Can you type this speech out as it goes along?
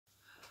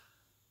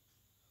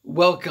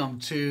Welcome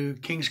to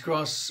King's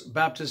Cross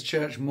Baptist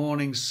Church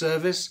morning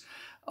service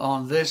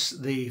on this,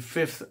 the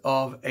 5th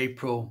of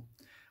April.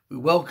 We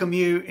welcome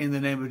you in the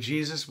name of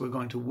Jesus. We're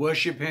going to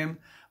worship him.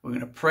 We're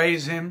going to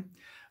praise him.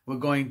 We're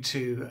going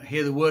to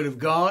hear the word of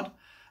God.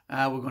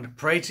 We're going to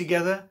pray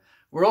together.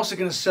 We're also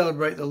going to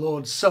celebrate the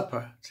Lord's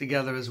Supper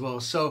together as well.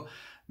 So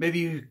maybe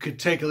you could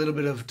take a little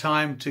bit of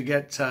time to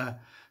get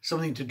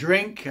something to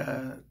drink,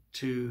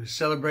 to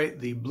celebrate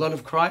the blood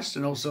of Christ,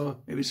 and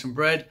also maybe some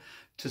bread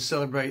to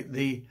celebrate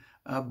the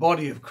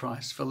body of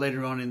Christ for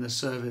later on in the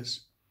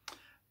service.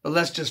 But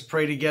let's just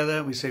pray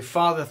together. We say,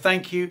 Father,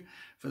 thank you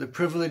for the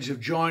privilege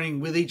of joining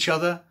with each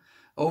other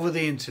over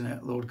the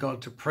internet, Lord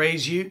God, to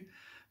praise you,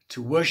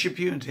 to worship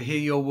you, and to hear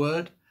your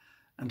word,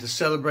 and to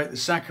celebrate the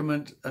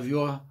sacrament of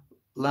your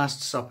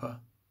Last Supper.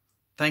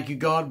 Thank you,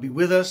 God. Be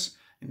with us.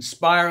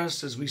 Inspire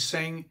us as we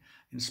sing.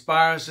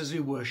 Inspire us as we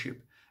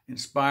worship.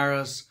 Inspire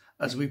us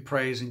as we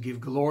praise and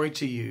give glory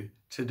to you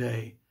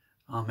today.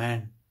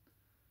 Amen.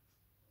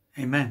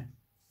 Amen.